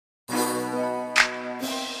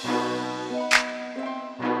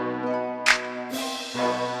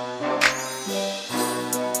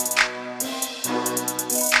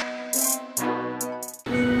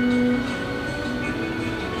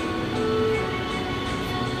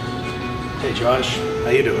Hey Josh, how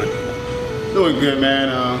you doing? Doing good, man.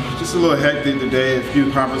 Just a little hectic today. A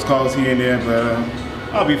few conference calls here and there,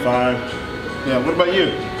 but I'll be fine. Yeah, what about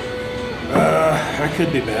you? I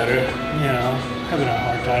could be better. You know, having a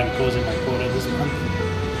hard time closing my quota this month.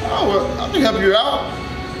 Oh, well, I can help you out.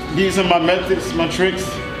 Give you some of my methods, my tricks.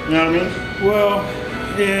 You know what I mean?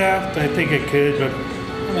 Well, yeah, I think I could, but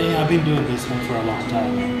I mean, I've been doing this thing for a long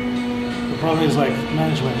time. The problem is, like,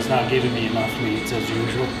 management is not giving me enough leads as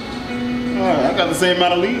usual. I got the same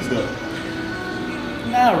amount of leads, though.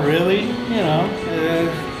 Not really, you know.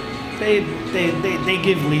 They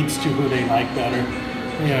give leads to who they like better,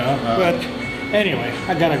 you know. But anyway,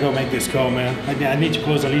 I gotta go make this call, man. I need to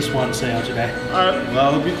close at least one sale today. All right, well,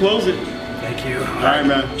 I hope you close it. Thank you. All right,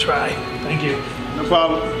 man. Try. Thank you. No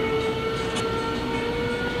problem.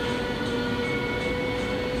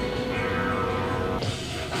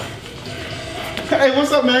 Hey,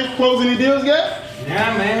 what's up, man? Close any deals yet?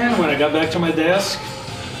 Yeah, man. When I got back to my desk,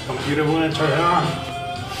 computer wouldn't turn on.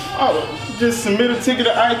 Oh, just submit a ticket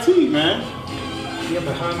to IT, man. Yeah,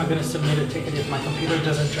 but how am I gonna submit a ticket if my computer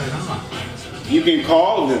doesn't turn on? You can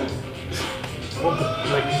call them. Well, but,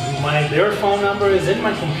 like, their phone number is in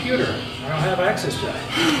my computer. I don't have access to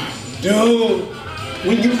it. Dude,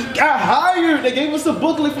 when you got hired, they gave us a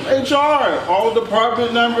booklet from HR, all the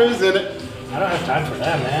department numbers and it. I don't have time for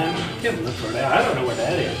that, man. I can't look for that. I don't know where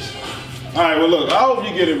that is. All right, well, look, I hope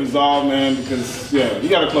you get it resolved, man, because, yeah, you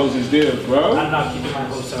got to close these deals, bro. I'm not keeping my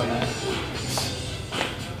hopes on that.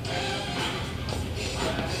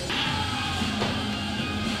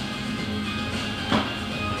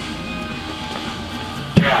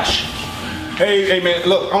 Josh. Hey, man,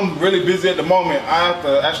 look, I'm really busy at the moment. I have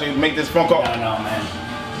to actually make this phone call. No, man.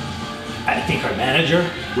 I think our manager,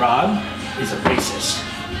 Rob, is a racist.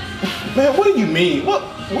 Man, what do you mean? What?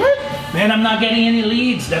 Man, I'm not getting any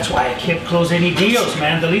leads. That's why I can't close any deals,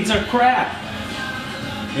 man. The leads are crap.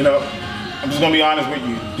 You know, I'm just gonna be honest with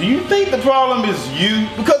you. Do you think the problem is you?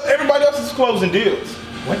 Because everybody else is closing deals.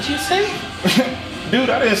 What'd you say? Dude,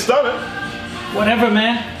 I didn't stutter. Whatever,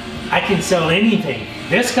 man. I can sell anything.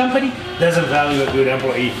 This company doesn't value a good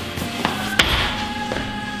employee.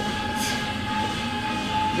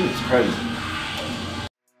 Dude, it's crazy.